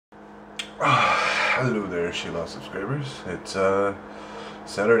Hello there, SHAY subscribers. It's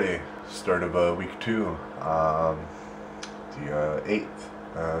Saturday, start of week 2, the 8th.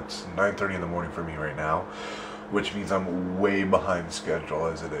 It's 9:30 in the morning for me right now, which means I'm way behind schedule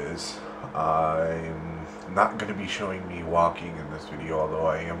as it is. I'm not going to be showing me walking in this video, although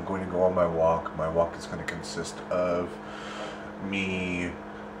I am going to go on my walk. My walk is going to consist of me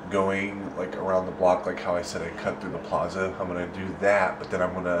going like around the block, like how I said I cut through the plaza. I'm gonna do that, but then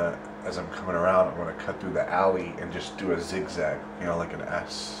I'm gonna, as I'm coming around, I'm gonna cut through the alley and just do a zigzag, you know, like an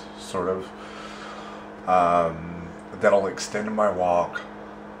S sort of. That'll extend my walk,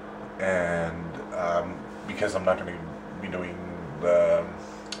 and because I'm not gonna be doing the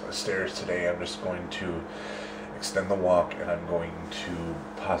stairs today, I'm just going to extend the walk, and I'm going to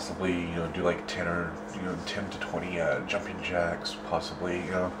possibly, you know, do like 10 to 20 jumping jacks, possibly,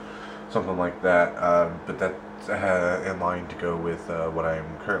 you know, something like that. But that's in line to go with what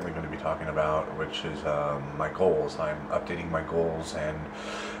I'm currently going to be talking about, which is my goals. I'm updating my goals and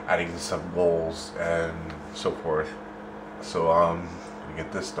adding some goals and so forth. So to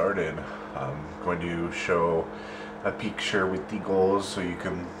get this started, I'm going to show a picture with the goals so you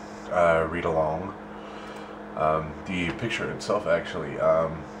can read along. The picture itself, actually,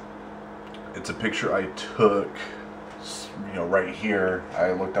 it's a picture I took, you know, right here.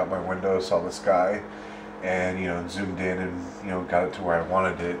 I looked out my window, saw the sky, and, you know, zoomed in and, you know, got it to where I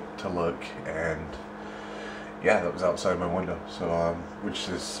wanted it to look, and yeah, that was outside my window. So, which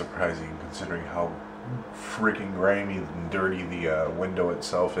is surprising considering how freaking grimy and dirty the window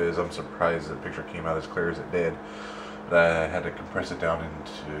itself is. I'm surprised the picture came out as clear as it did. I had to compress it down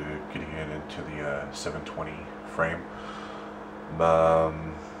into getting it into the 720 frame. But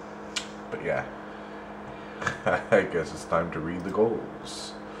yeah, I guess it's time to read the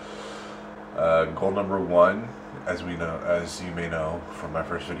goals. Goal number 1, as you may know from my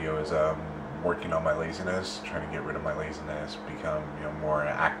first video, is working on my laziness, trying to get rid of my laziness, become, you know, more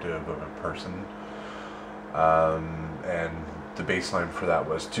active of a person. And the baseline for that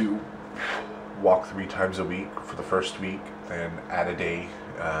was to walk 3 times a week for the first week, then add a day,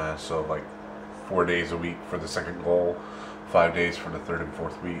 so like 4 days a week for the second goal, 5 days for the third and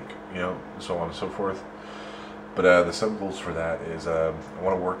fourth week, you know, so on and so forth. But the sub goals for that is I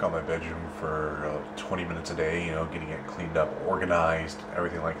want to work on my bedroom for 20 minutes a day, you know, getting it cleaned up, organized,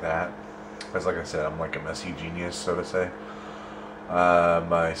 everything like that. Because like I said, I'm like a messy genius, so to say.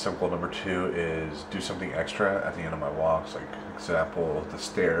 My sub goal number 2 is do something extra at the end of my walks, like example, the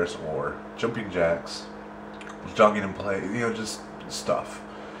stairs or jumping jacks, jogging in place, you know, just stuff.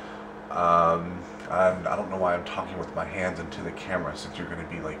 I don't know why I'm talking with my hands into the camera, since you're going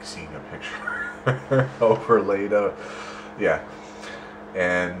to be like seeing a picture overlaid. Yeah.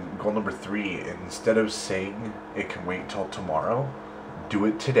 And goal number 3, instead of saying it can wait till tomorrow, do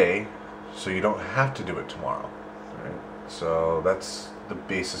it today so you don't have to do it tomorrow. Right? So that's the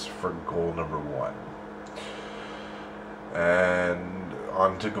basis for goal number 1. And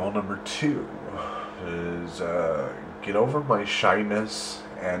on to goal number 2 is get over my shyness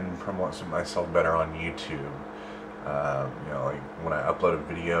and promote myself better on YouTube. You know, like when I upload a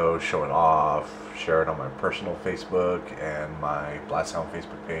video, show it off, share it on my personal Facebook and my Blast Sound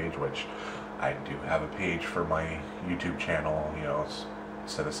Facebook page, which I do have a page for my YouTube channel, you know, it's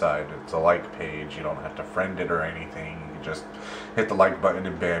set aside. It's a like page. You don't have to friend it or anything. You just hit the like button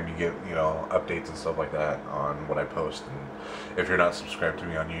and bam, you get, you know, updates and stuff like that on what I post. And if you're not subscribed to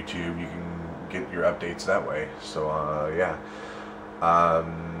me on YouTube, you can get your updates that way. So yeah, I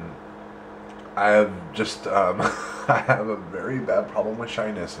have just I have a very bad problem with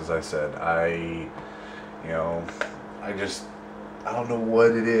shyness, as I said. I don't know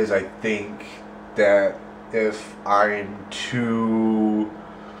what it is. I think that if I'm too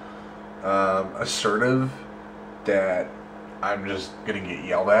assertive, that I'm just gonna get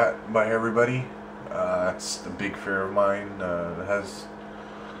yelled at by everybody. That's a big fear of mine. It has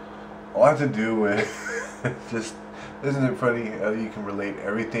a lot to do with just, isn't it funny how you can relate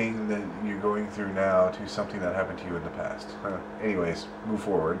everything that you're going through now to something that happened to you in the past? Anyways, move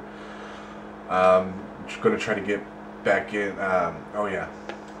forward. Just gonna try to get back in. Oh yeah,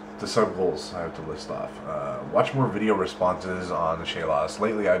 the sub goals I have to list off. Watch more video responses on the SHAY.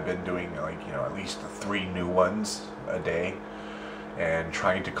 Lately I've been doing, like, you know, at least 3 new ones a day and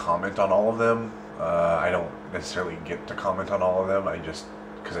trying to comment on all of them. I don't necessarily get to comment on all of them, I just,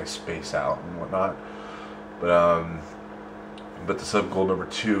 because I space out and whatnot. But the sub goal number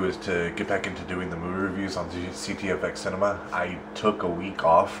 2 is to get back into doing the movie reviews on CTFX Cinema. I took a week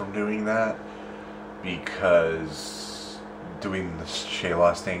off from doing that because doing the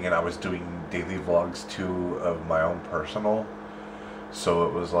SHAY thing, and I was doing daily vlogs too of my own personal So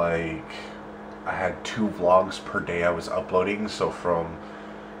it was like I had 2 vlogs per day I was uploading. So from,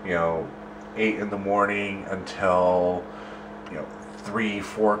 you know, 8 in the morning until, you know, 3,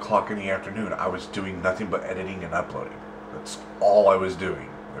 4 o'clock in the afternoon, I was doing nothing but editing and uploading. That's all I was doing.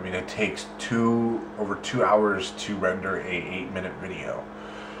 I mean, it takes over 2 hours to render a 8-minute video,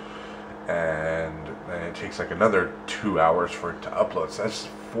 and then it takes like another 2 hours for it to upload. So that's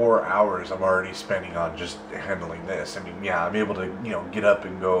 4 hours I'm already spending on just handling this. I mean, yeah, I'm able to, you know, get up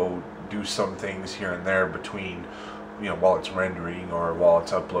and go do some things here and there between, you know, while it's rendering or while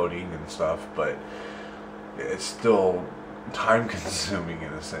it's uploading and stuff, but it's still time consuming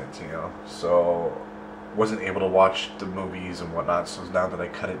in a sense, you know. So wasn't able to watch the movies and whatnot, so now that I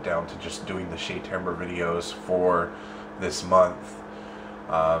cut it down to just doing the SHAY-tember videos for this month,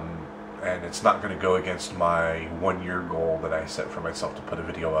 and it's not going to go against my 1-year goal that I set for myself to put a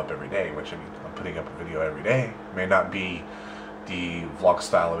video up every day, which, I mean, I'm putting up a video every day. It may not be the vlog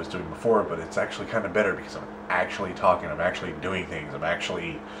style I was doing before, but it's actually kind of better because I'm actually talking, I'm actually doing things, I'm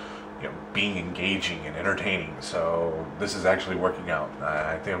actually, you know, being engaging and entertaining. So this is actually working out.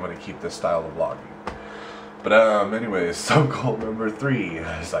 I think I'm going to keep this style of vlogging. But anyways, sub-goal number 3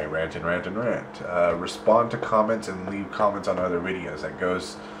 is I rant and rant and rant. Respond to comments and leave comments on other videos. That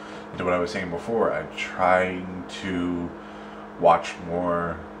goes into what I was saying before. I'm trying to watch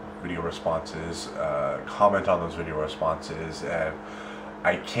more video responses, comment on those video responses.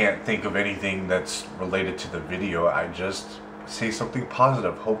 I can't think of anything that's related to the video. I just say something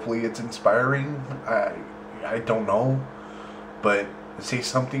positive. Hopefully it's inspiring. I don't know, but say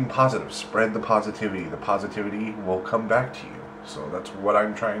something positive. Spread the positivity. The positivity will come back to you. So that's what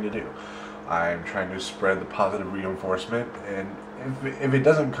I'm trying to do. I'm trying to spread the positive reinforcement, and if it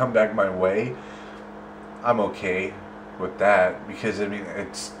doesn't come back my way, I'm okay with that, because I mean,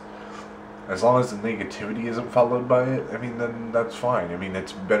 it's, as long as the negativity isn't followed by it, I mean, then that's fine. I mean,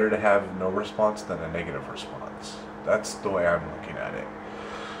 it's better to have no response than a negative response. That's the way I'm looking at it.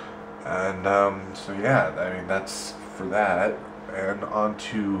 And so yeah, I mean, that's for that. And on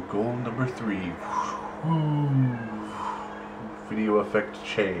to goal number 3. Video effect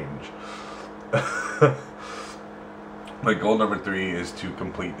change. My goal number 3 is to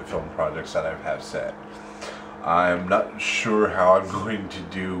complete the film projects that I have set. I'm not sure how I'm going to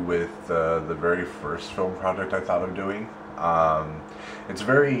do with the very first film project I thought of doing.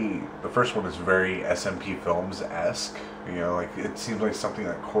 The first one is very SMP Films-esque. You know, like, it seems like something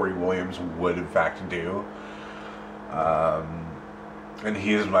that Corey Williams would in fact do. And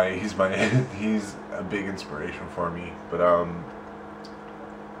he's a big inspiration for me. But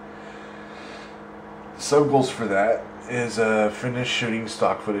sub goals for that is finish shooting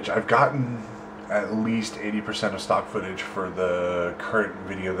stock footage. I've gotten at least 80% of stock footage for the current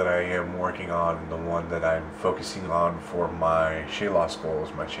video that I am working on, the one that I'm focusing on for my Shay loss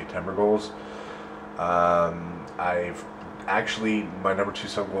goals, my SHAY-tember goals. I've actually, my number 2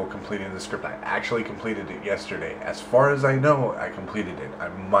 sub goal, completing the script. I actually completed it yesterday. As far as I know, I completed it. I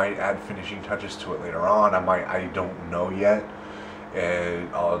might add finishing touches to it later on. I don't know yet.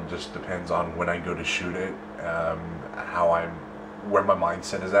 It all just depends on when I go to shoot it, where my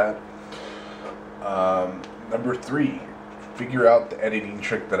mindset is at. Number 3, figure out the editing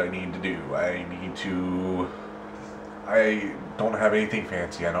trick that I need to do. I don't have anything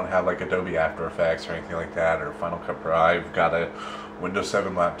fancy. I don't have like Adobe After Effects or anything like that, or Final Cut Pro. I've got a Windows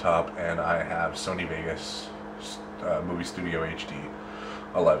 7 laptop, and I have Sony Vegas Movie Studio HD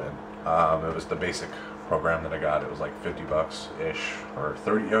 11. It was the basic program that I got. It was like $50-ish, or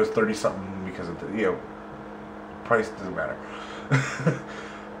 30. It was 30 something because of the, you know, price doesn't matter.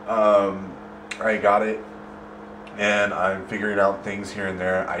 I got it, and I'm figuring out things here and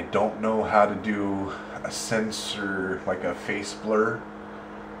there. I don't know how to do a sensor, like a face blur.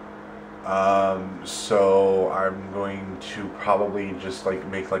 So I'm going to probably just like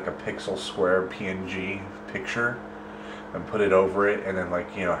make like a pixel square PNG picture and put it over it, and then,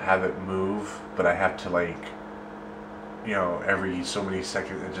 like, you know, have it move, but I have to, like, you know, every so many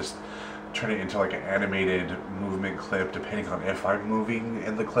seconds, and just turn it into like an animated movement clip, depending on if I'm moving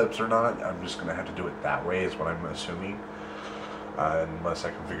in the clips or not. I'm just gonna have to do it that way, is what I'm assuming, unless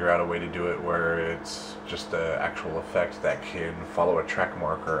I can figure out a way to do it where it's just an actual effect that can follow a track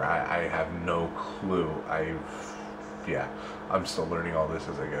marker. I have no clue. I'm still learning all this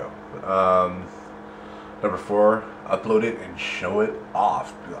as I go. But, number 4, upload it and show it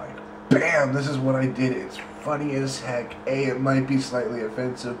off. Be like, bam, this is what I did. It's funny as heck. It might be slightly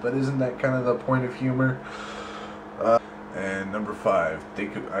offensive, but isn't that kind of the point of humor? And number 5,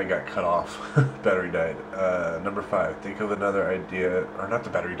 I got cut off. Battery died. Number 5, think of another idea, or not, the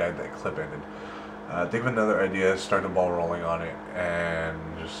battery died, that clip ended. think of another idea, start the ball rolling on it, and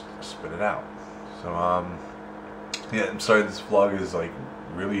just spit it out. So yeah, I'm sorry this vlog is like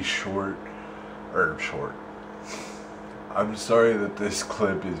really short. I'm sorry that this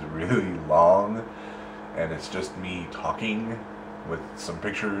clip is really long and it's just me talking with some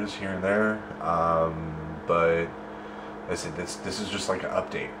pictures here and there, but I said this is just like an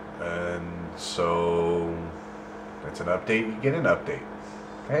update, and so it's an update, you get an update.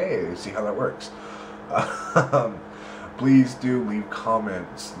 Hey, see how that works. Please do leave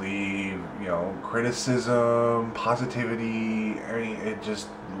comments, leave, you know, criticism, positivity, just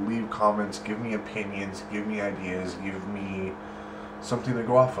leave comments, give me opinions, give me ideas, give me something to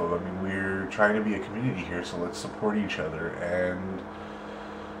go off of. I mean, we're trying to be a community here, so let's support each other, and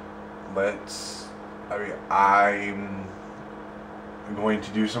I'm going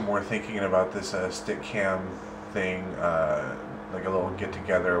to do some more thinking about this stick cam thing, like a little get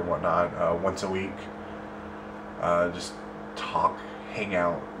together and whatnot, once a week. Just talk, hang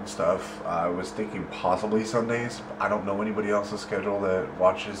out and stuff. I was thinking possibly Sundays. I don't know anybody else's schedule that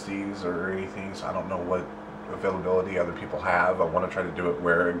watches these or anything, so I don't know what availability other people have. I want to try to do it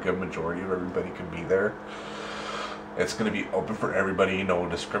where a good majority of everybody can be there. It's going to be open for everybody, no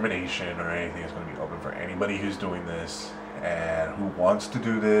discrimination or anything. It's going to be open for anybody who's doing this and who wants to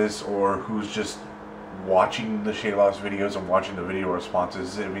do this, or who's just watching the Shay Loss videos and watching the video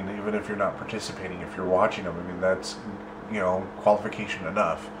responses. I mean, even if you're not participating, if you're watching them, I mean, that's, you know, qualification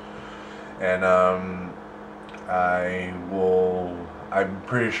enough. And I'm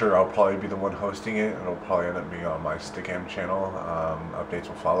pretty sure I'll probably be the one hosting it. It'll probably end up being on my Stickam channel. Updates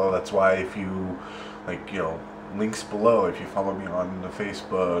will follow. That's why if you, like, you know, links below, if you follow me on the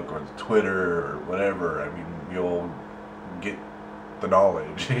Facebook or the Twitter or whatever, I mean, you'll get the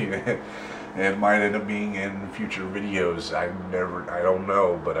knowledge. It might end up being in future videos. I don't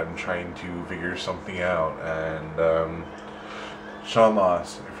know, but I'm trying to figure something out. And Sean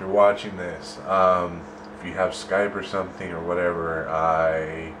Loss, if you're watching this, if you have Skype or something or whatever,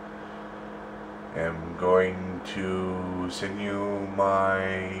 I am going to send you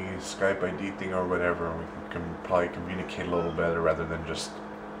my Skype ID thing or whatever, and we can probably communicate a little better rather than just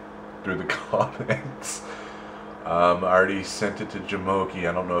through the comments. I already sent it to Jamoki.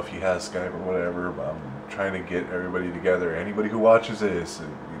 I don't know if he has Skype or whatever, but I'm trying to get everybody together. Anybody who watches this,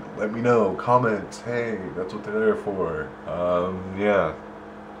 let me know. Comments. Hey, that's what they're there for. Yeah.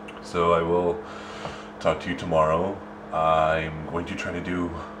 So I will talk to you tomorrow. I'm going to try to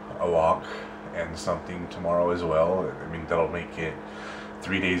do a walk and something tomorrow as well. I mean, that'll make it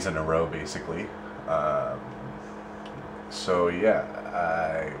 3 days in a row, basically. So yeah,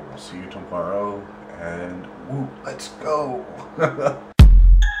 I will see you tomorrow. And woo, let's go!